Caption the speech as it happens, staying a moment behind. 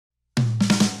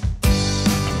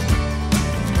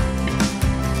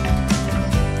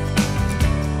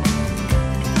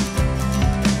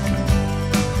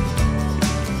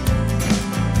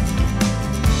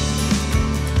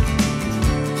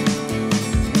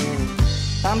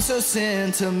I'm so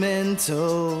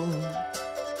sentimental,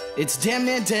 it's damn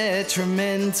near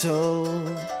detrimental,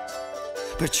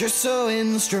 but you're so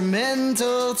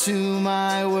instrumental to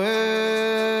my world.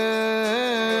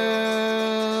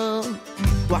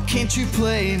 Why can't you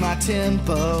play my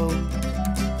tempo?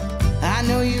 I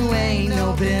know you ain't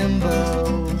no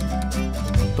bimbo,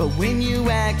 but when you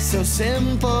act so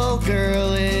simple,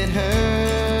 girl, it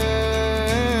hurts.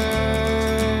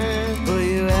 Will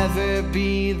you ever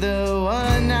be the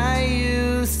one I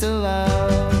used to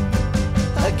love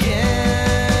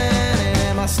again?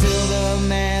 Am I still the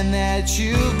man that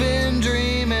you've been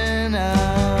dreaming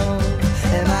of?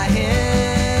 Am I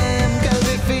him? 'Cause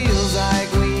it feels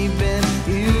like we've been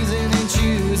using and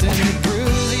choosing to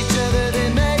bruise each other to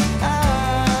make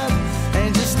up.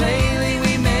 And just lately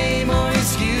we made more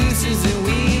excuses than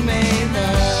we made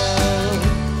love.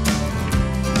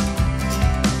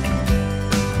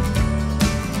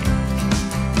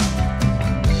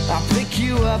 I'll pick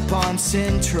you up on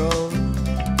Central,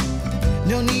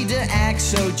 no need to act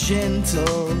so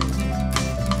gentle.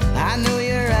 I know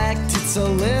your act, it's a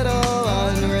little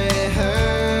unrehearsed.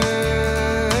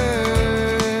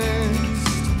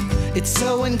 It's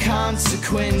so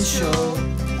inconsequential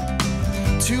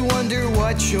to wonder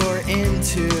what you're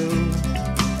into.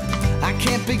 I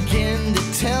can't begin to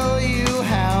tell you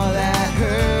how that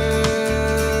hurts.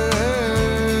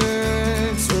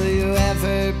 Will you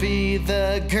ever be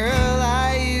the girl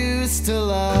I used to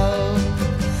love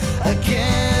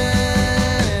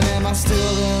again? And am I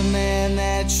still the man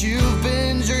that you've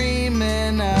been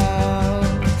dreaming of,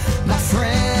 my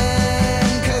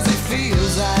friend? 'Cause it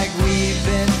feels like we've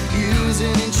been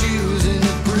using and choosing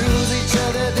to bruise each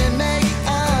other then make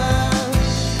up.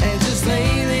 And just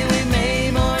lately we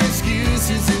made more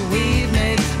excuses than we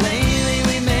made. Lately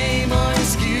we made more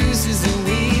excuses than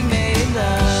we made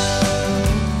love.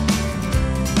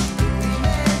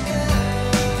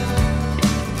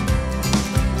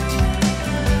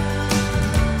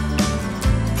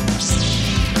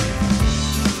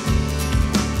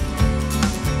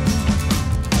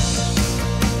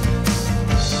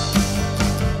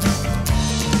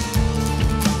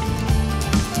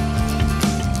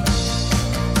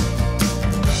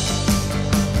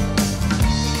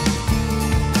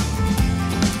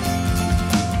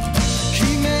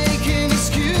 Keep making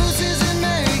excuses and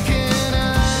making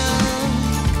up.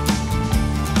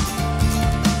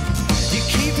 You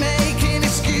keep making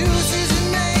excuses and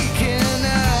making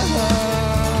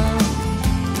up.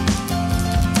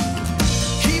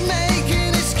 Keep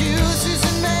making excuses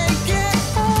and making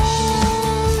up.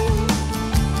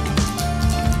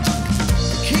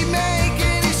 Keep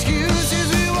making excuses,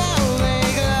 we won't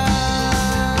make love.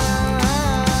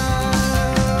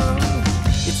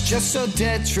 It's just so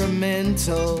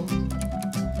detrimental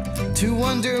to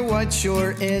wonder what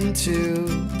you're into.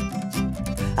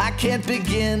 I can't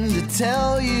begin to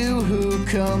tell you who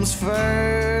comes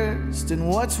first. And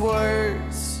what's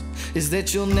worse is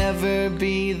that you'll never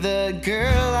be the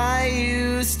girl I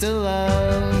used to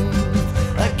love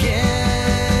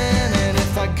again. And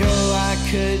if I go, I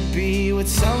could be what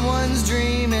someone's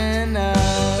dreaming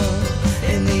of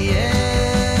in the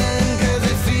end. 'Cause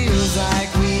it feels like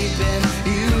we've been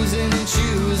using and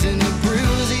choosing to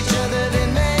bruise each other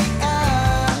then make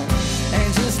up. And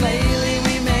just lately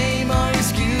we made more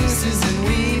excuses than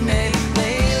we made.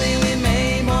 Lately we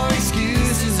made more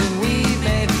excuses than we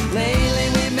made. Lately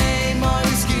we made more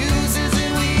excuses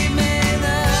than we made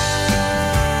love.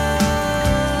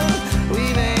 We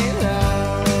made love.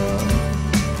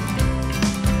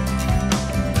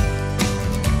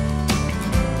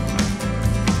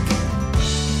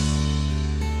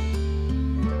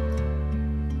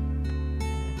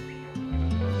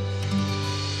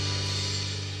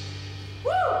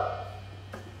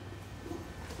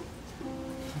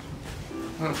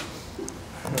 Huh.